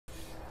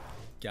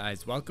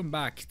Guys, welcome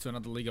back to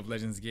another League of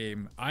Legends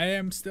game. I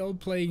am still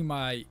playing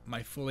my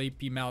full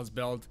AP Mal's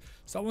build.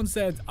 Someone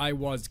said I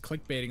was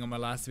clickbaiting on my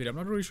last video. I'm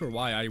not really sure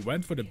why. I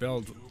went for the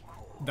build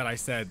that I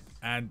said,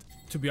 and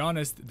to be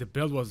honest, the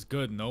build was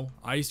good, no?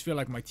 I just feel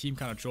like my team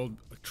kind of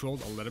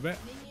trolled a little bit.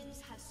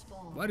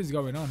 What is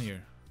going on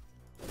here?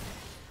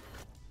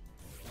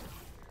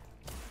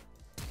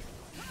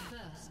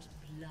 First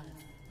blood.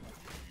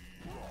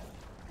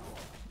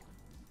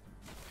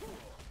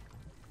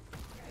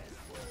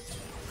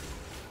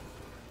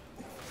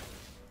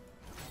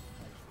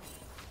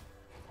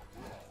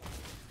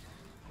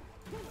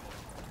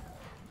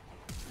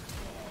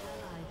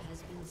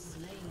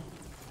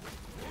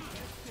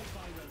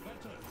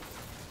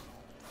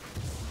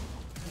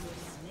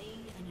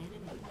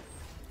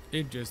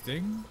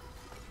 Interesting.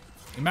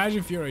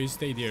 Imagine Fury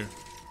stayed here.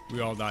 We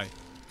all die.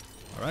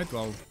 Alright,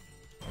 well,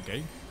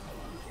 okay.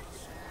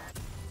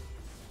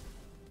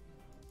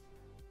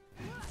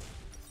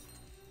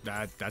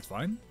 That's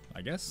fine,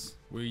 I guess.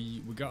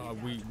 We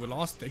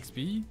lost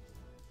XP,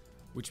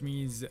 which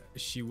means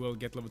she will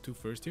get level 2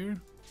 first here.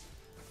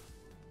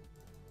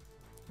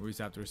 We just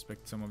have to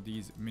respect some of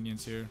these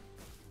minions here.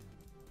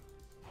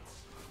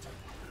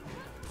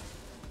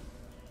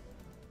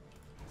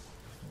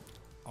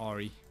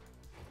 Ahri.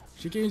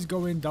 She can just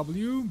go in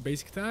W,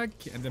 basic attack,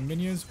 and the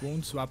minions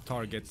won't swap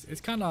targets.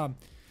 It's kind of...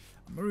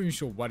 I'm not really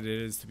sure what it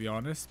is, to be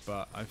honest,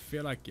 but I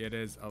feel like it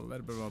is a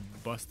little bit of a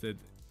busted...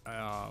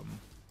 I'm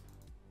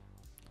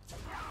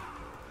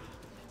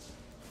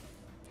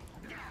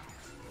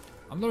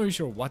not really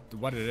sure what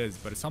it is,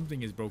 but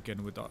something is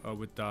broken with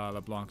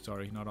LeBlanc,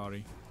 sorry, not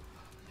Ahri.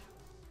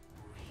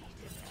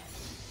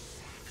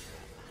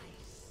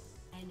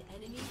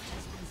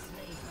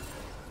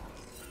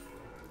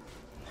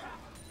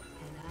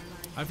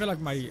 I feel like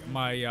my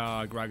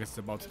Gragas is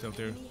about to tilt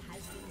here.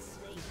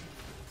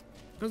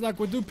 Because like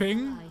we do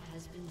ping,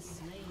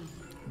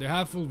 they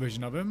have full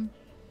vision of him,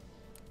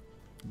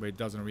 but it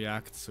doesn't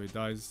react, so he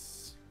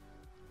dies.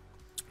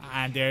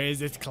 And there is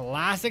this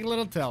classic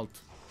little tilt.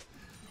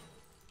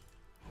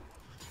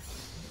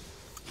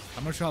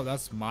 I'm not sure how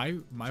that's my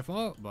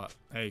fault, but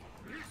hey.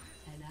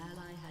 An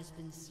ally has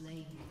been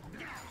slain.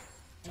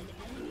 An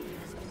enemy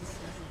has been slain.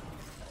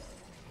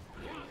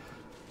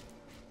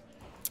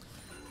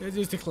 It's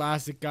just a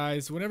classic,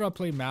 guys. Whenever I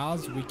play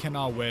Mal's, we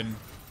cannot win.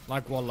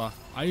 Like Wallah,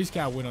 I just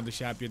can't win on the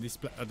champion. This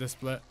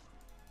split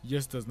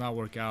just does not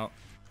work out.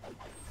 I'm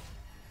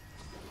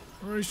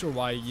not really sure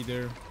why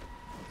either.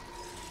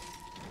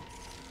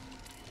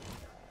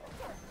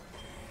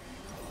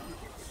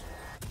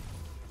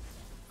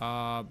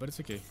 But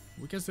it's okay.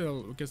 We can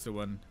still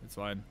win. It's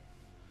fine.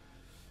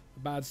 A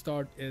bad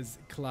start is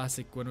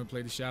classic when we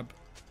play the champ.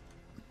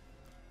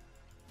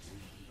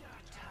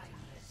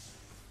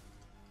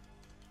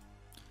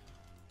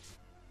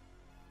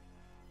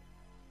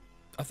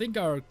 I think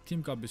our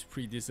team comp is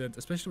pretty decent,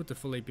 especially with the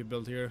full AP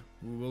build here.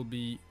 We will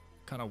be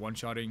kind of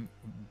one-shotting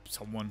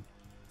someone.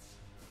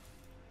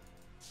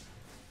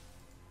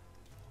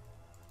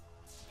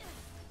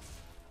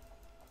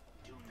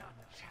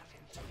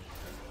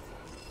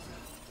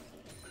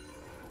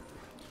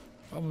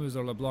 Problem is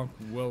our LeBlanc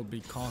will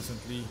be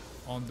constantly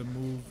on the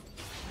move.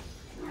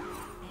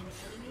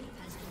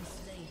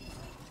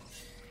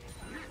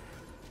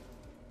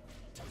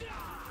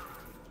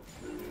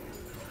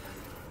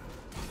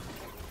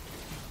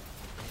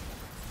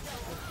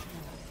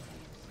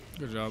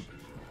 Good job.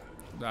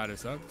 That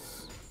is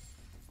sucks.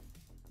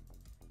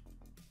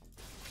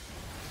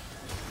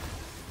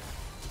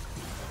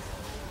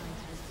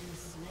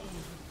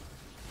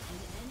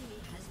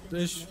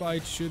 This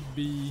fight should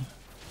be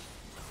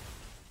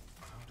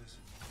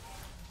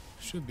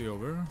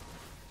over.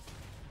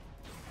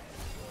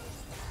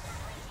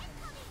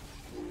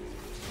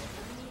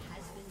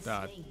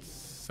 That's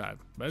sad,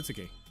 but it's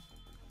okay.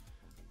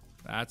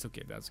 That's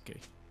okay.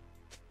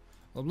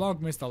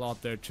 LeBlanc missed a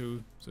lot there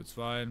too, so it's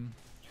fine.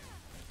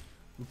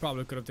 We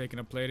probably could have taken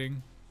a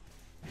plating.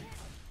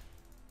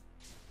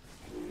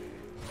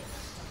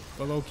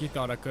 But low-key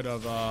thought I could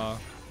have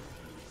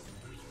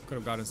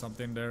gotten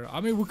something there. I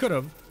mean, we could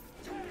have.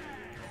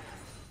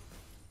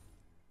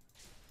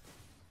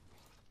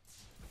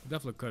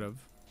 Definitely could have.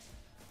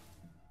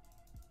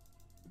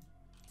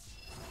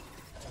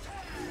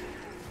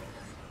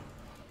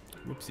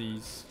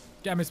 Whoopsies.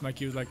 Can't miss my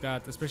Qs like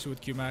that, especially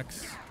with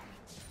Q-Max.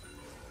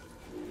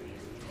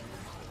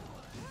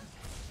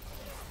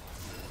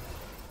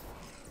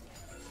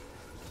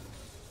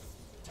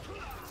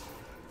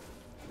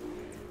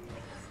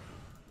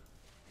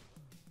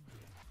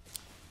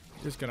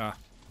 Just gonna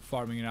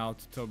farming it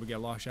out until we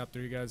get lost after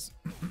you guys.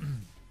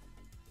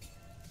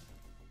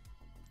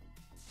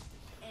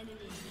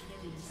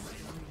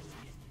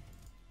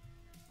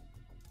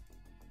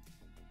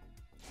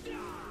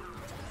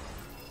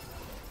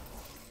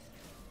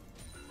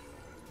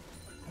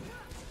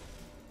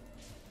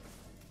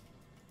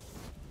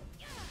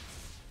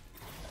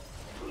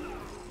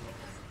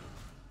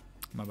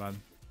 My bad.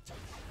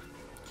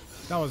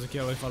 That was a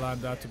kill if I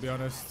land that, to be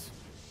honest.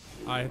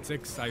 I hit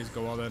 6, I just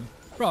go all in.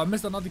 Bro, I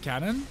missed another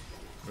cannon?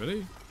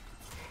 Really?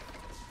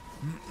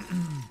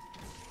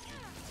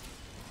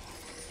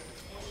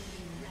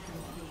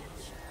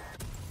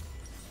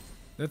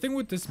 The thing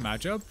with this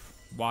matchup,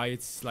 why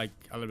it's like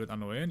a little bit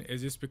annoying,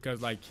 is just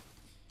because like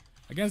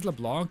against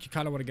LeBlanc, you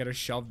kind of want to get her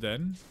shoved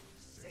in.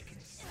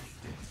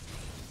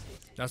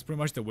 That's pretty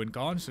much the win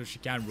con, so she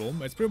can't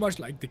roam. It's pretty much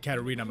like the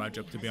Katarina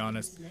matchup, to be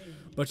honest.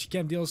 But she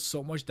can deal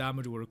so much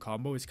damage with her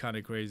combo, it's kind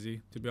of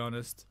crazy, to be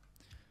honest.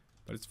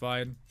 But it's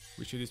fine.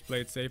 We should just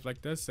play it safe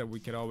like this, and we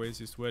can always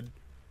just win.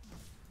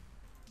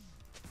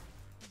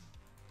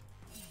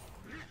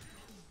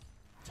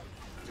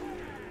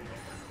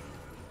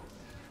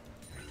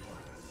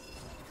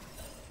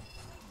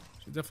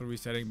 She's definitely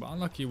resetting, but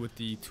unlucky with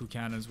the 2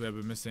 cannons we have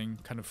been missing.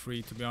 Kind of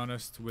free, to be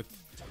honest,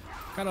 with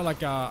kind of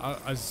like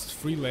a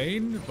free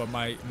lane, but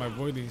my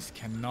Voidlings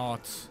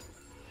cannot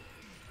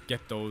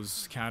get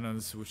those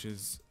cannons, which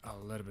is a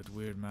little bit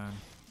weird, man.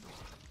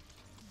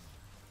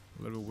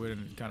 A little bit weird,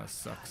 and it kind of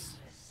sucks.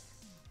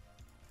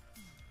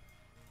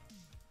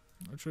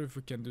 Not sure if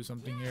we can do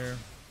something here,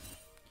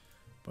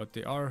 but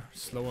they are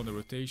slow on the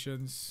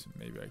rotations.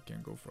 Maybe I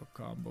can go for a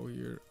combo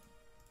here.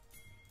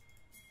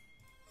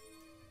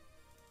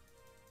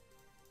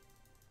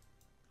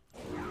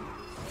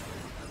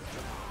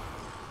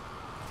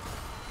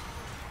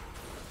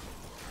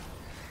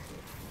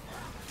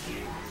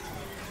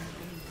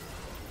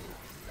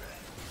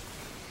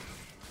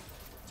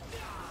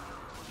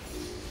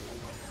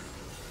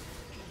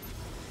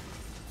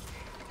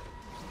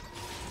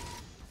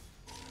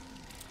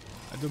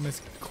 I do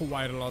miss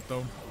quite a lot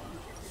though.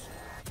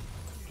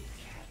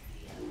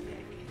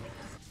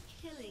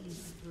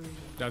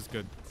 That's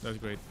good. That's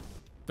great.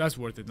 That's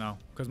worth it now,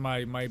 because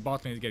my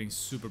bot lane is getting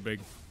super big.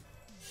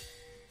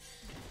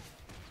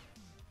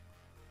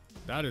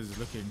 That is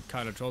looking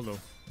kind of troll though.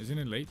 Isn't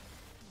it late?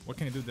 What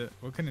can he do?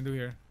 What can he do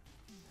here?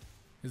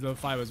 He's level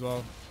 5 as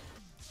well.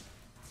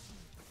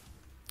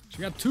 She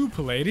got 2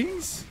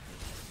 Paladins?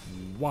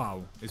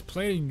 Wow. Is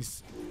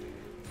Paladins...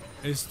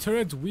 Is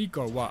turret weak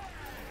or what?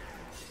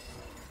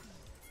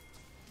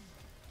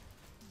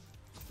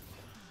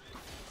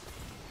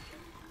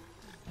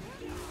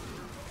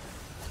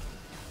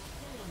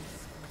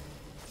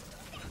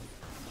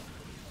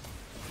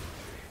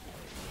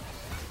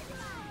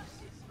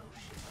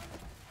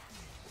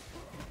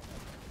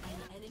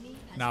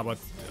 Nah, but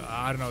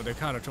I don't know, they're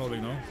kind of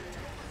trolling, no?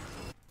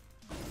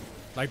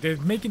 Like, they're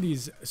making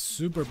these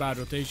super bad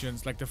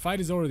rotations. Like, the fight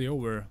is already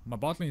over. My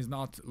bot lane is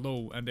not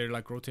low, and they're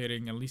like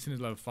rotating. And Lee Sin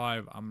is level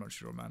 5. I'm not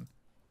sure, man.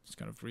 It's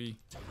kind of free.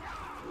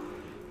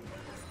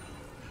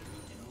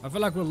 I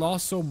feel like we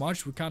lost so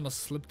much, we kind of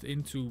slipped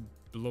into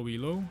below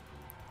elo.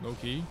 Low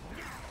key.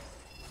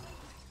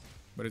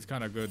 But it's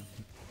kind of good.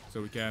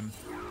 So we can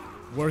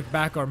work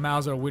back our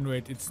Malzahar win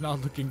rate. It's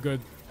not looking good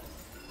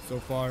so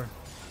far.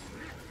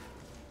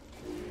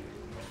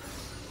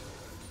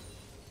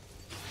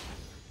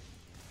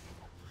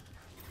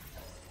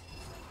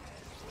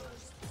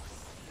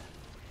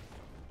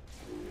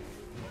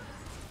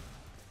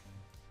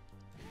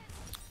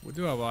 We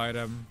do have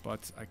item,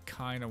 but I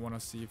kind of want to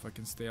see if I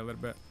can stay a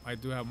little bit. I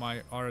do have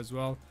my R as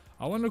well.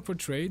 I want to look for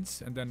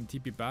trades and then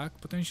TP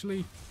back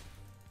potentially.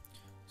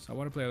 So I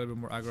want to play a little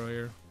bit more aggro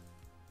here.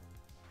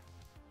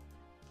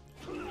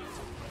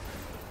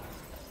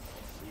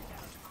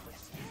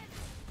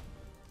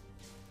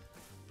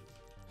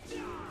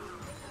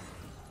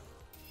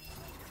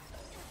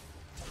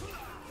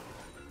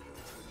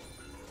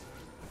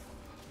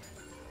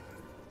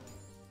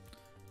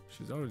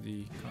 She's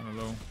already kind of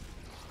low.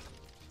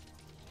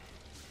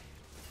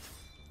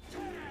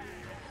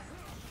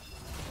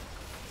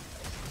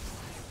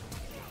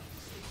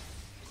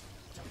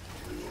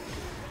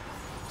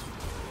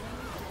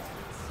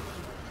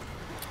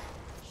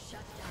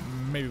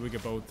 Maybe we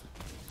get both.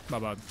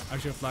 Not bad. I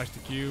should have flashed the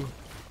Q.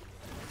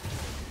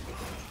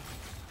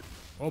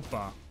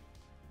 Opa.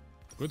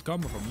 Good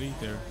combo from Lee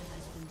there.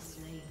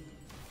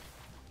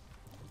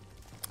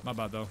 Not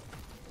bad though.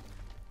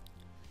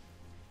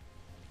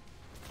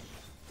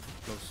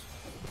 Close.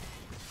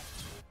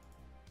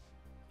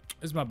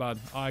 It's not bad.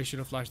 I should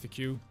have flashed the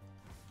Q.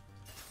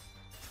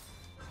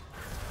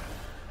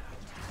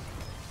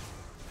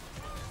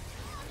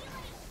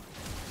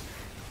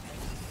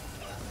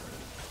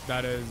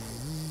 That is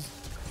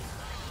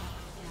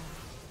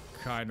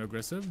kind of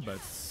aggressive, but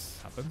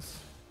happens.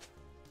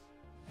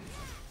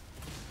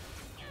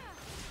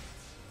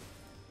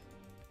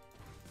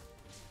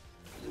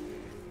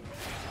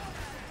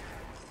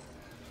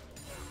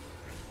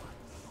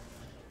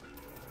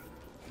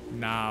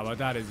 Nah, but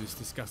that is just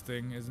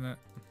disgusting, isn't it?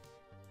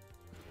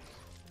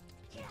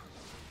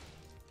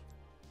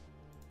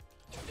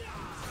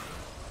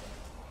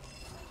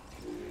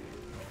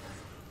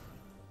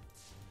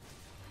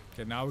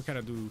 Okay, now we kind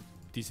of do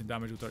decent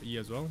damage with our E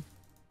as well.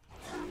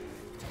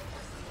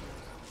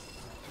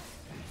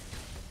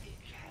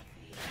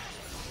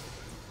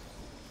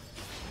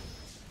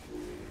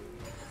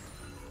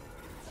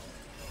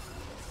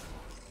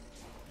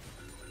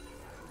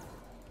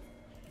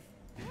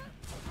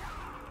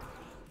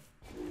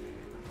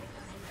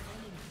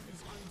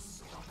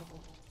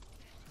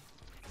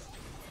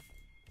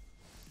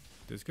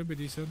 This could be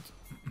decent.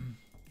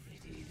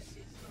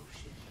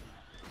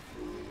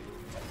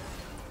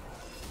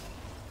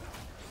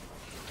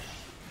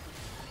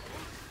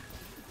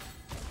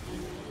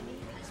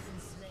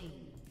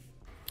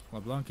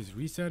 LeBlanc is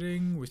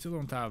resetting. We still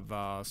don't have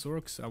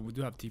Sorks, and we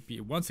do have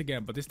TP once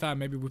again, but this time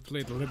maybe we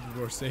played a little bit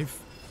more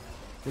safe.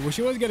 But when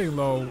she was getting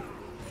low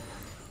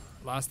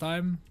last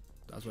time,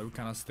 that's why we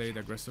kind of stayed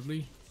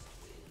aggressively.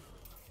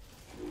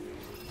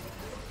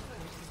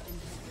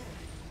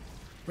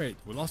 Wait,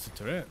 we lost the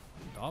turret?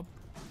 Top?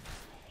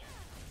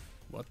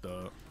 What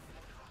the?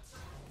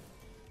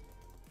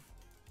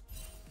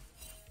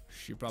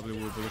 She probably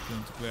will be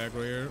looking to play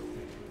aggro here.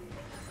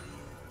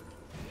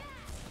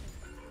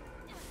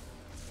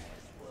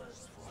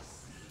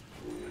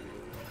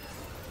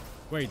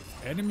 Wait,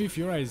 enemy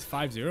Fiora is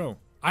 5-0.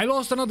 I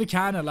lost another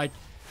cannon, like,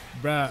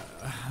 bruh,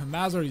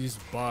 Malzahar is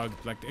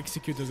bugged. Like, the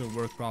execute doesn't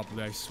work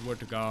properly, I swear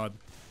to God.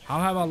 How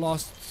have I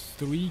lost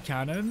 3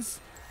 cannons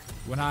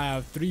when I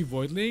have 3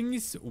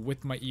 Voidlings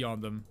with my E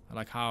on them?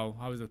 Like, how?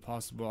 How is that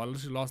possible? I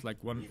literally lost like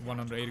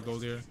 180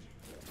 gold here.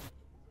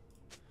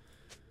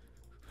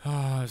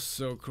 Ah,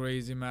 so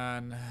crazy,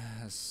 man.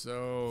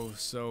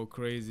 So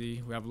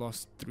crazy. We have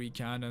lost 3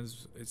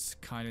 cannons. It's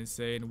kind of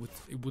insane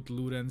with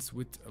Ludens,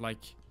 with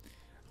like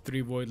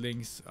 3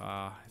 Voidlings.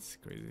 It's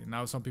crazy.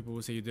 Now some people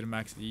will say you didn't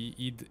max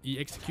E. E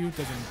execute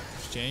doesn't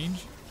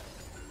change.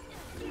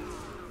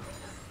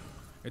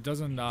 It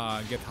doesn't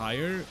get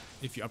higher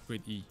if you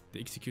upgrade E. The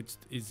execute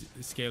is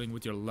scaling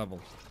with your level.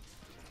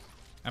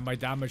 And my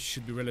damage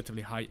should be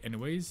relatively high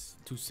anyways.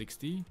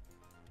 260.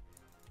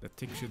 The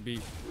tick should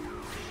be...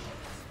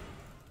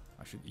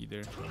 I should E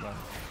there.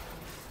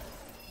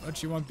 But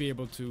she won't be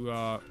able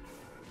to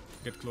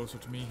get closer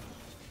to me.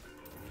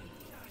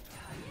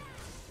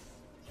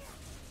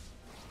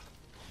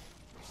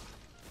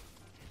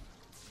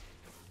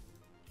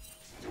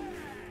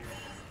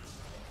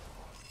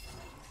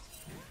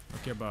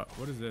 Okay, but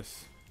what is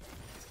this?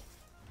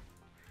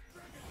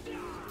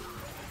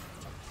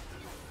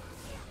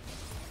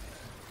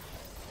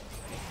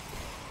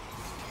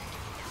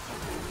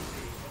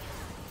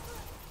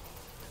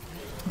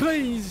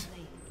 Please!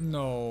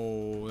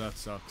 No, that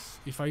sucks.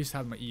 If I just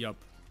had my E up.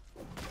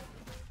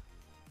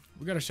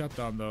 We got a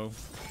shutdown though.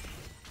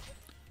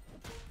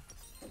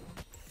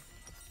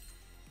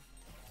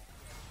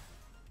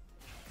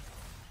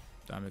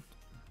 Damn it.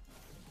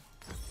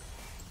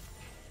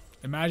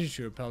 Imagine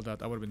she repelled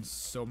that. I would have been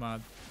so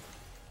mad.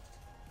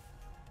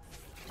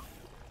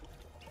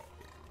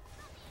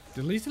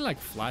 Did Lee Sin like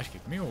flash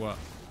kick me or what?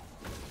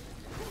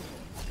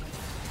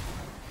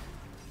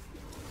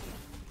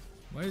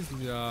 Why is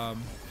the An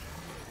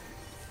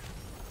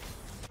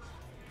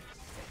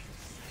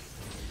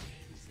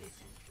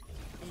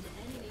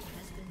enemy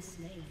has been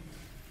slain.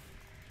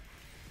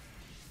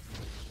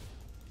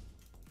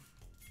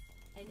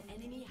 An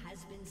enemy has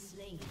been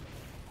slain.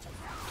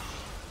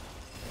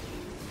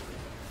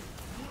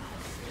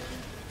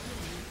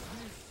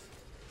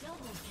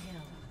 Double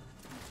kill.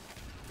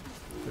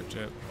 good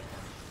job?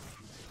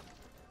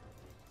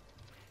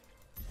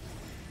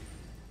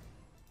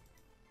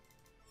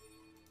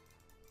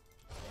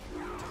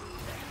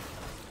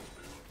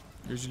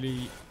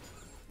 Usually,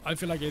 I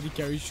feel like AD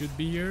carry should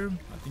be here.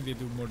 I think they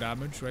do more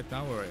damage right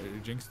now, or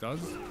Jinx does.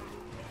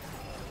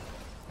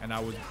 And I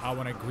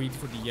want to greed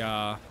for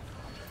the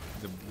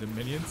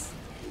minions.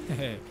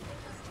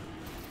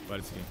 But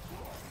it's okay.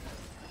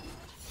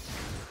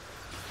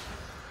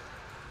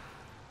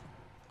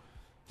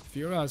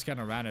 Fiora has kind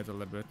of ran it a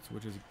little bit,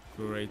 which is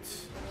great.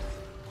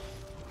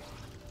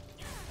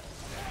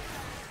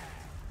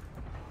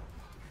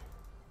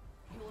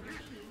 Your team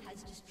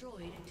has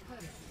destroyed a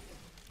turret.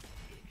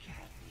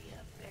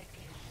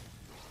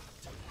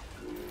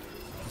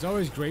 It's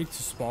always great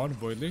to spawn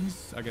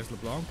Voidlings against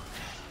LeBlanc.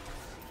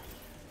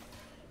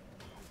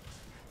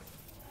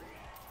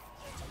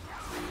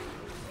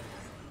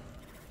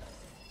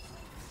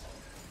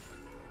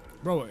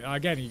 Bro,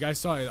 again, you guys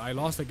saw it. I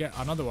lost again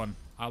another one.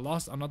 I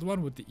lost another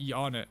one with the E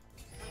on it.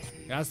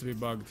 It has to be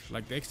bugged.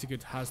 Like, the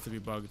execute has to be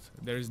bugged.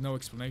 There is no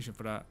explanation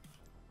for that.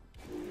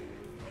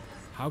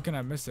 How can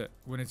I miss it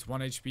when it's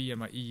 1 HP and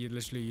my E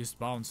literally just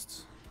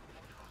bounced?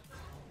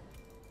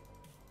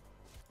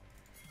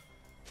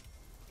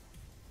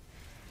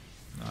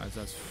 No,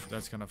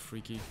 that's kind of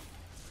freaky.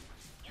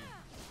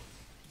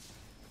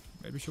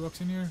 Maybe she walks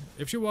in here.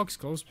 If she walks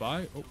close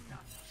by, oh,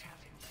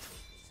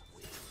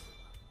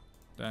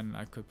 then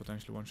I could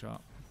potentially one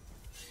shot.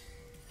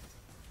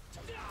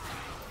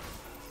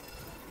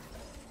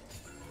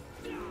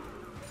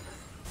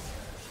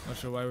 Not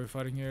sure why we're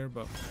fighting here,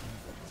 but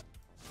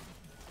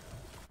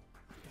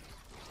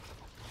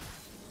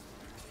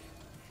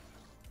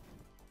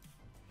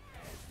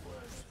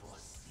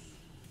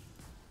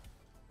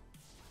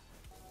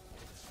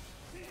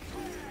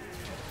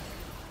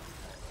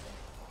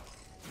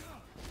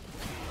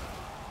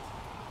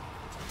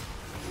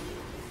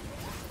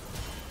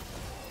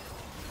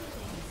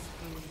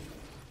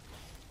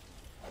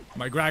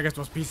my Gragas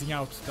was piecing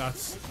out.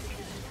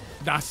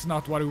 That's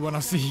not what we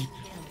wanna see.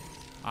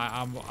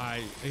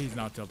 He's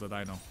not tilted,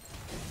 I know.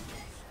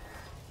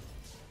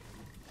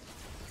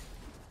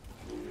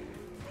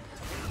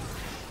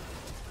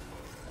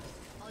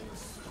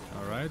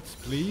 Alright,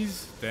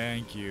 please.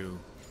 Thank you.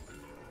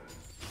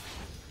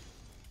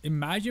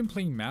 Imagine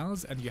playing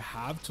Malz and you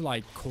have to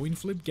like coin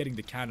flip getting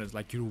the cannons.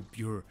 Like you're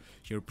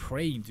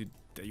praying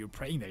that you're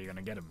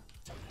gonna get them.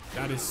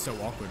 That is so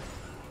awkward.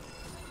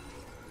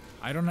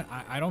 I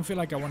don't feel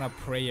like I wanna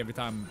pray every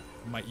time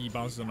my E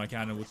bounces on my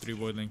cannon with 3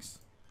 voidlings.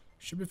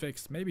 Should be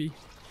fixed, maybe.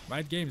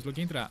 Riot Games, look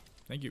into that.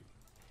 Thank you.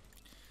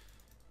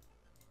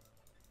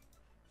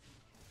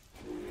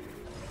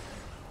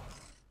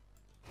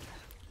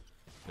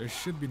 There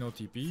should be no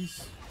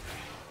TPs.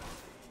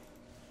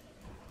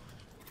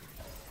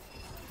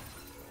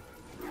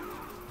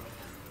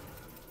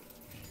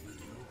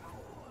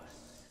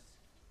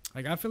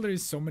 Like, I feel there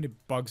is so many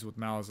bugs with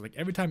Malz. Like,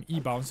 every time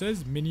E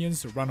bounces,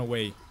 minions run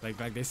away.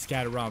 Like they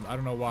scatter around. I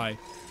don't know why.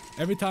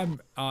 Every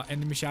time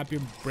enemy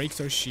champion breaks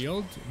their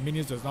shield,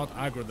 minions does not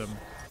aggro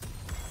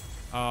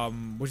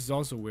them. Which is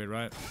also weird,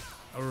 right?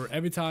 Or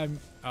every time,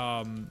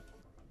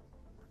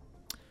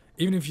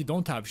 even if you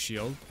don't have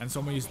shield and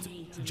someone just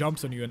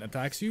jumps on you and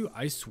attacks you,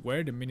 I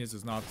swear the minions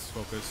does not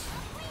focus.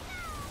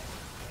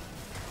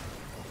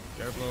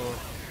 Careful.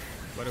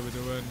 What are we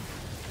doing?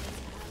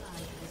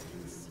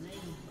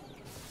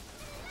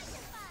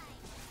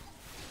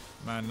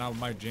 Man, now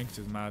my Jinx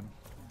is mad.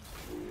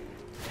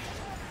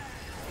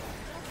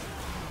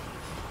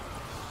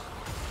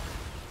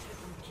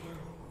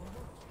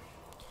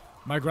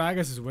 My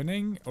Gragas is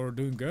winning or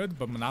doing good,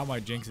 but now my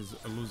Jinx is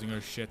losing her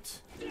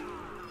shit.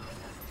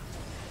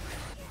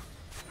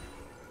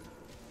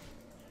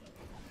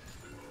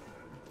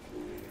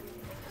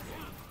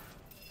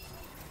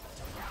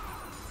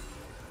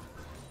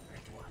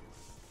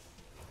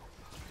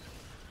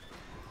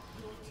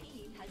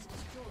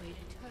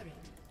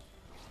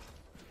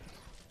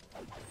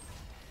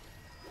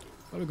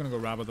 Probably gonna go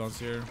Rabadons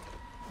here.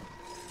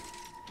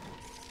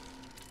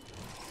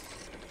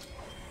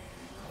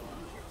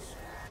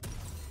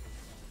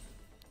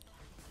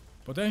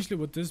 Potentially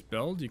with this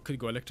build, you could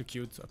go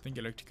Electrocute. I think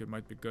Electrocute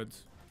might be good.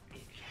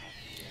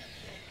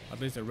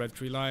 At least a red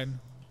tree line.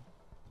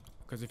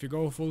 Because if you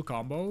go full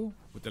combo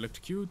with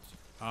Electrocute,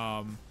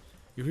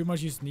 you pretty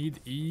much just need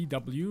E,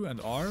 W,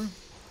 and R,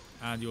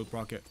 and you'll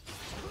proc it.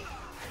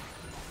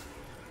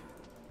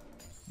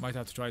 Might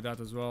have to try that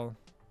as well.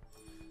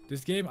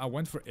 This game, I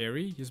went for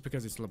Aerie just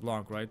because it's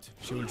LeBlanc, right?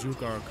 She will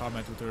juke our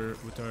comment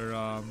with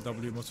her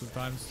W most of the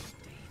times.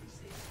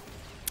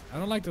 I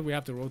don't like that we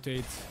have to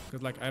rotate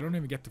because, like, I don't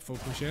even get the full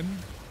push in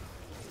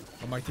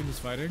when my team is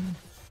fighting.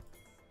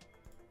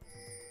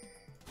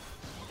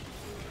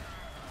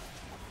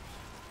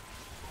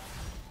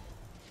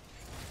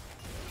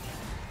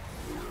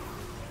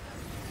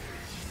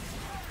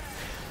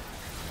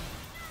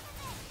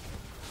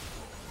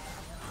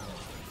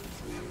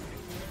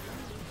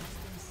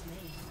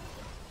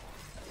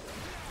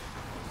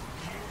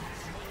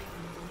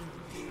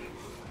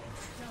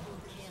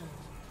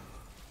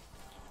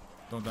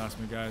 Don't ask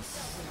me,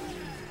 guys.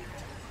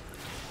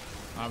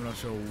 I'm not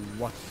sure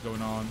what's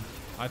going on.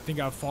 I think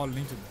I've fallen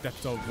into the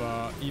depths of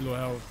elo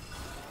hell.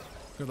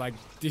 Because, like,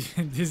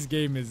 this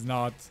game is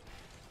not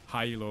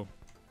high elo.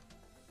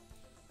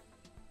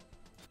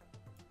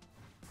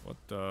 What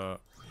the...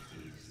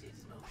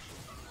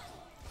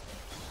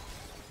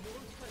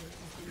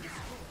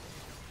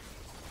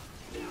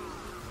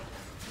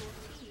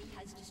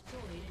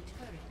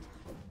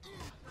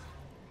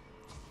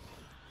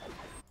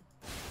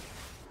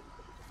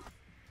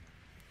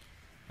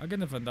 I can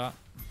defend that.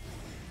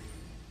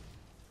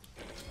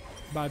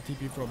 Bad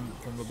TP from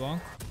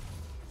LeBlanc.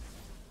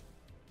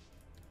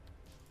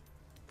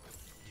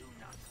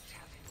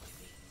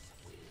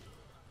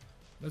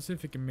 Let's see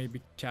if we can maybe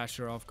catch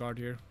her off guard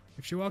here.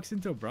 If she walks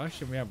into a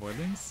brush and we have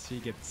Voidlings, she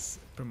gets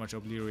pretty much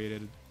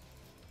obliterated.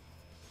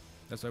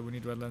 That's why we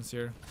need Redlands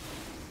here.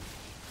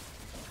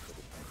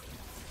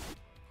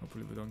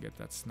 Hopefully we don't get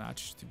that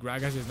snatched.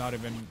 Gragas is not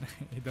even...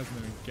 he doesn't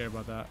even care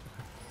about that.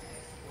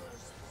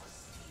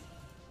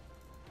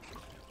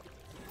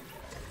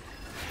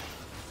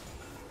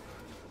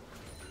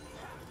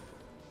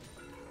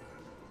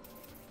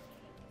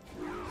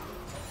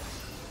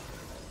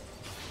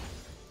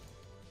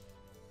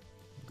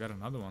 Got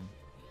another one.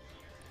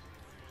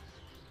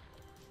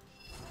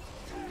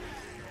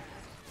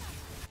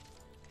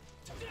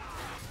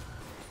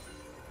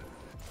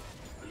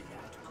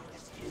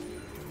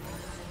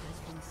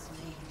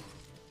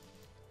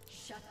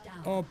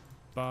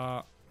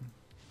 Oppa.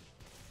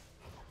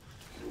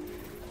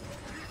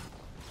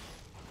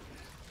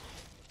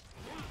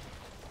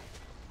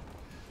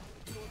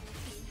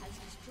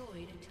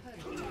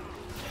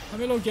 I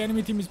mean, look, the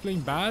enemy team is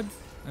playing bad.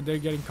 And they're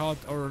getting caught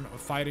or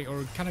fighting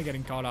or kind of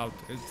getting caught out.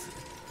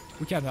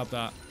 We can't help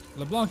that.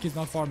 LeBlanc is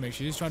not farming.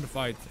 She's trying to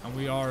fight. And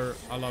we are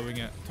allowing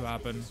it to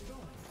happen.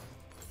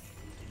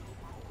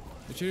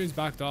 The cheer is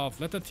backed off.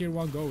 Let the tier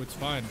 1 go. It's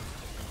fine.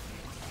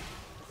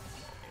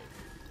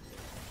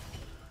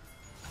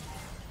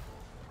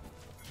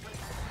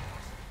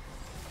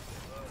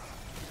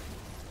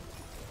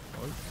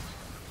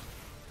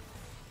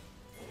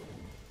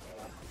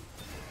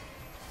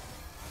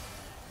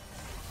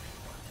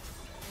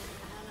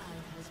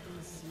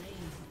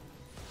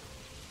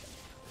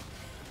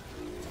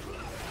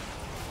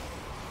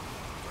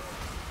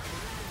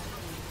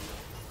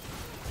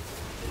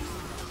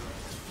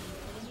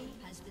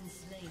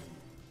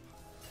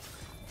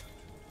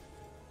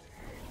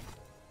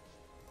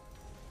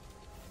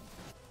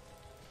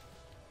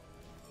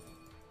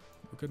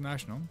 good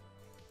national.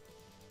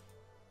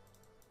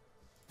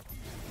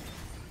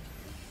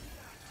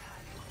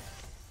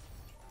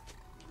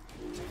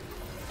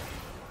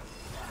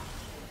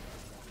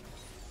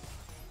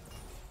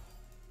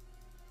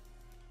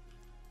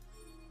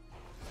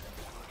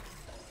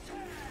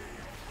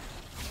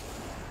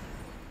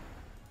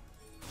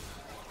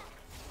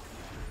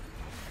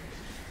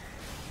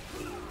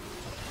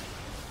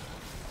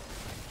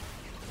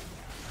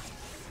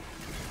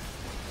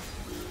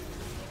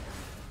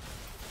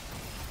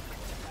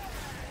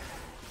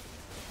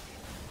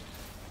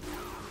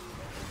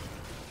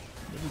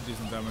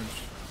 Decent damage.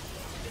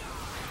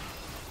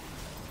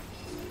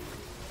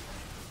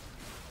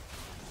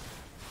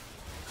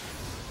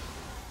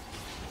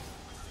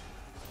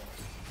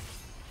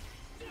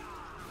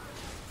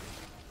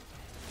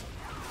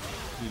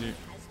 GG.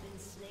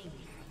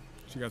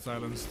 She got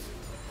silenced.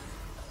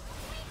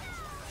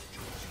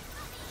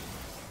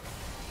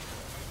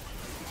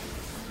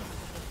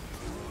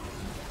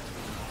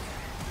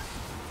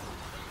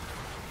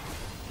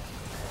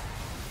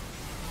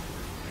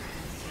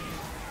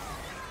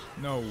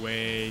 No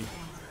way.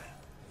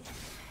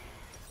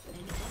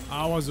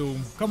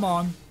 Awazoom. Come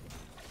on.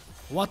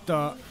 What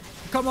the?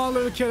 Come on,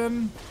 little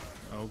kitten.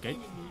 Okay.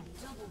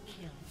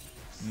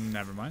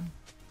 Never mind.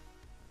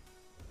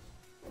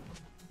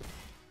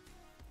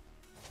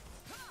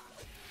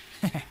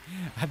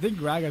 I think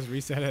Greg has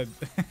reset it.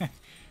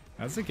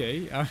 That's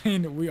okay. I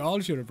mean, we all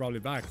should have probably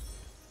backed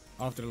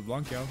after the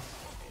blank kill.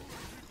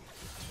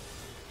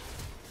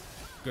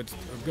 Good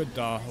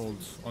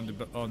holds on the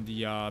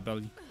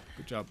belly.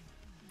 Good job.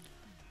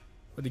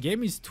 But the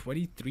game is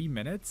 23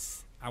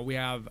 minutes and we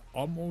have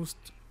almost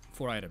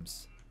 4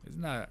 items.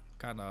 Isn't that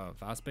kind of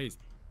fast paced?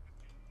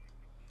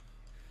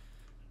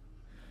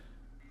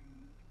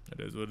 It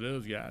is what it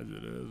is, guys.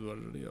 It is what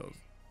it is.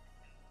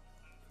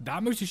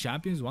 Damage to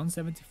champions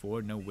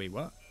 174. No way,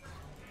 what?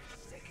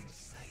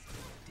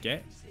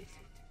 Get?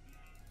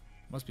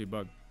 Must be a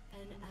bug.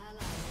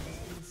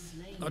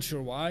 Not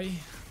sure why.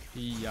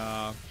 He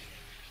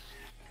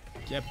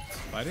kept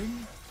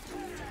fighting.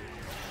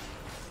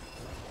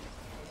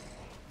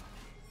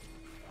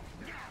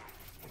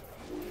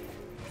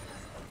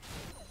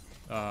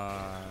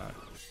 An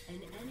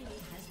enemy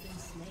has been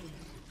slain.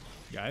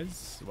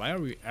 Guys, why are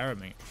we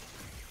aiming?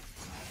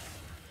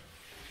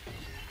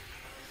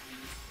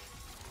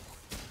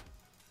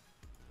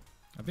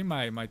 I think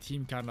my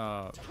team kind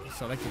of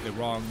selected the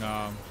wrong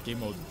game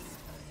mode.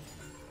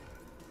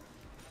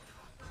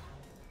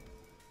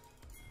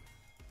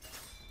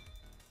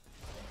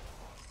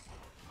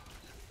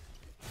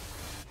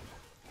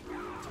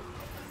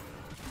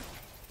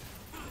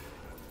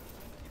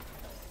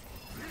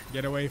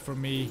 Get away from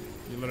me,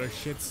 you little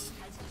shits.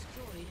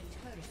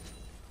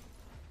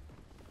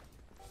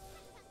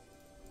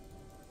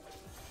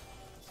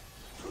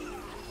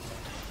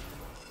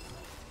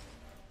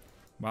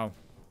 Wow,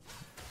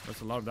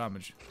 that's a lot of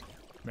damage.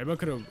 Maybe I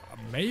could have.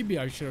 Maybe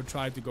I should have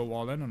tried to go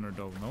all in on her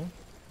though. No.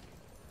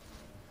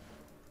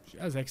 She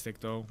has Hextech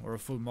though, or a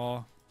full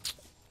maw.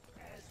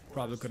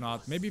 Probably could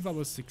not. Maybe if I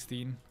was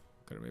 16,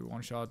 could have maybe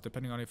one shot,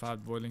 depending on if I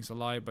had Voidlings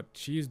alive. But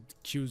she used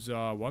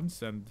Qs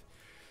once and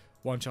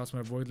one shots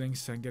my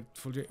Voidlings and get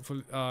full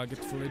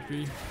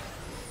HP.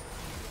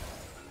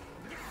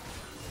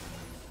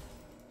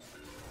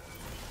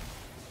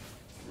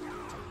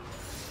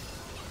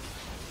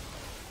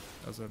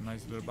 That's a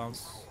nice little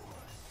bounce.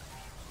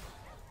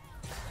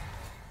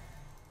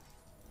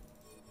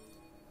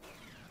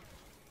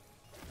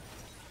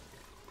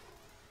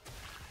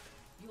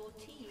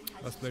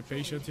 Let's play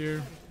patient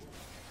here.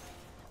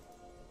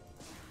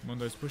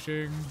 Mundo is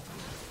pushing.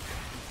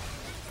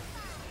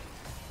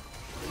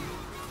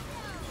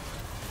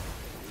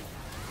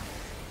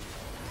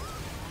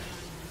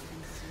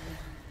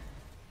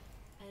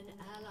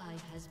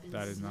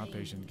 That is not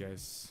patient,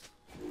 guys.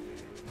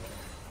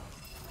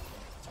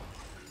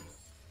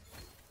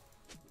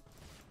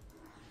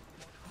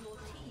 Your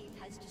team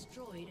has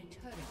destroyed a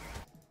turret.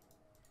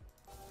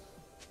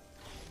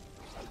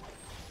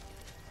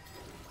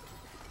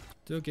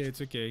 It's okay,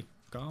 it's okay.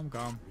 Calm,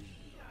 calm.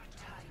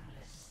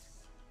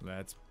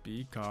 Let's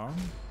be calm.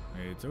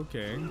 It's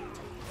okay.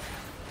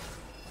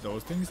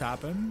 Those things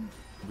happen.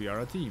 We are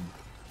a team.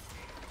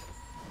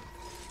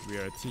 We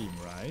are a team,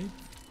 right?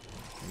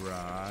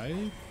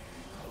 Right.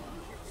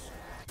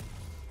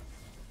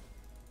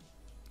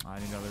 I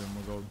need a little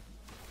more gold.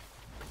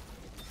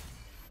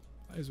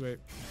 Let's wait.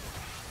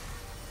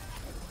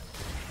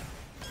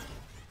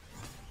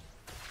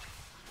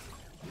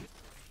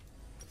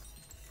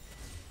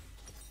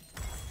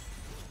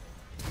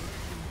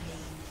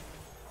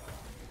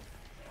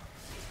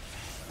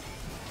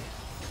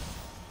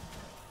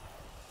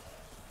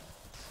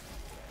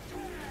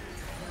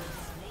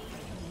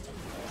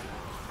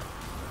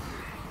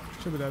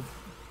 Should be dead.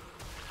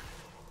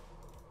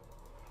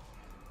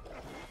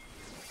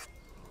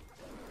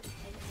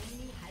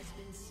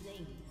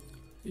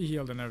 He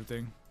healed and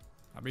everything.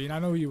 I mean, I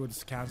know he would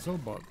cancel,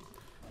 but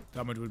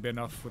damage would be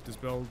enough with this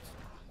build.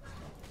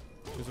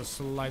 Just a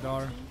slight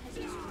R.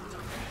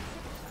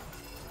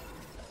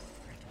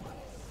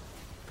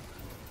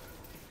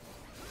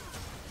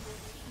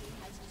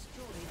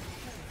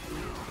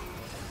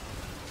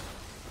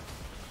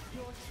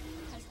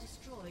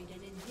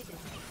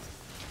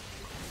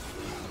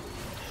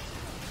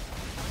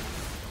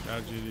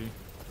 GG.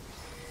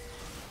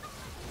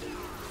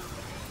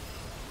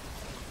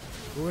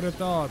 Who would have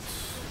thought?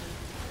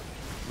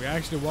 We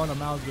actually won a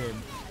Mal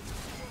game.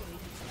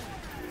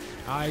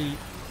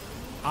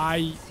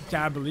 I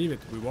can't believe it.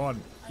 We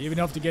won. Even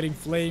after getting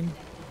flamed,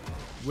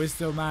 we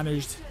still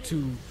managed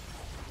to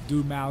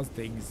do Mal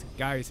things.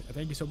 Guys,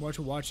 thank you so much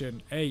for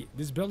watching. Hey,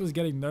 this build is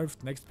getting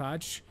nerfed next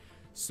patch,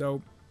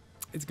 so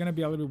it's gonna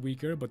be a little bit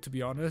weaker, but to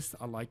be honest,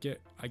 I like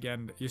it.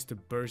 Again, just the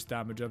burst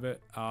damage of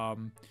it. But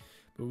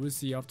we'll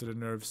see after the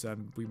nerfs,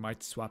 and we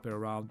might swap it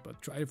around.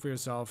 But try it for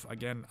yourself.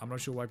 Again, I'm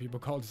not sure why people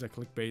call this a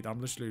clickbait. I'm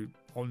literally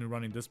only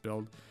running this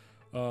build.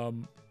 But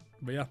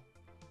yeah,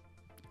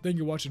 thank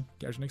you for watching.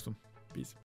 Catch you next one. Peace.